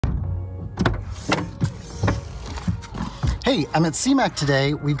Hey, I'm at CMAC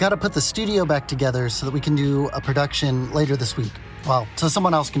today. We've got to put the studio back together so that we can do a production later this week. Well, so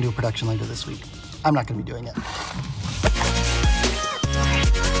someone else can do a production later this week. I'm not going to be doing it.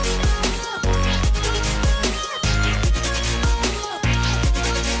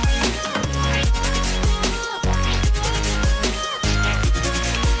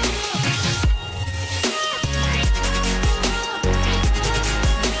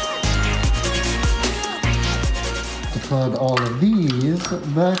 Plug all of these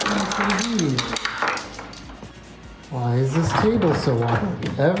back into these. Why is this table so wobbly?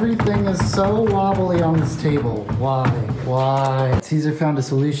 Everything is so wobbly on this table. Why? Caesar found a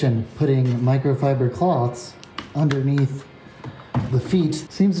solution. Putting microfiber cloths underneath the feet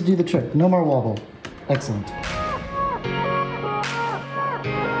seems to do the trick. No more wobble. Excellent.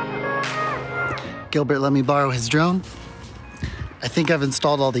 Gilbert let me borrow his drone. I think I've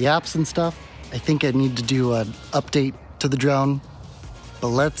installed all the apps and stuff. I think I need to do an update to the drone, but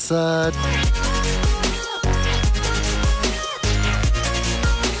let's You're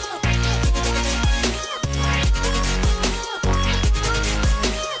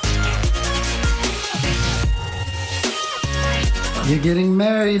getting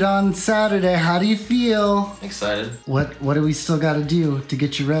married on Saturday. How do you feel? Excited. What do we still got to do to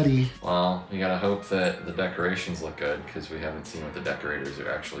get you ready? Well, we gotta hope that the decorations look good because we haven't seen what the decorators are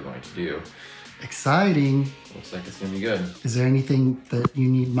actually going to do. Exciting. Looks like it's gonna be good. Is there anything that you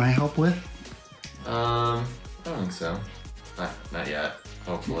need my help with? I don't think so. Not yet,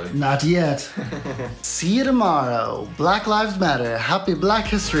 hopefully. Not yet. See you tomorrow. Black Lives Matter. Happy Black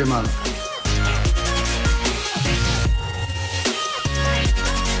History Month.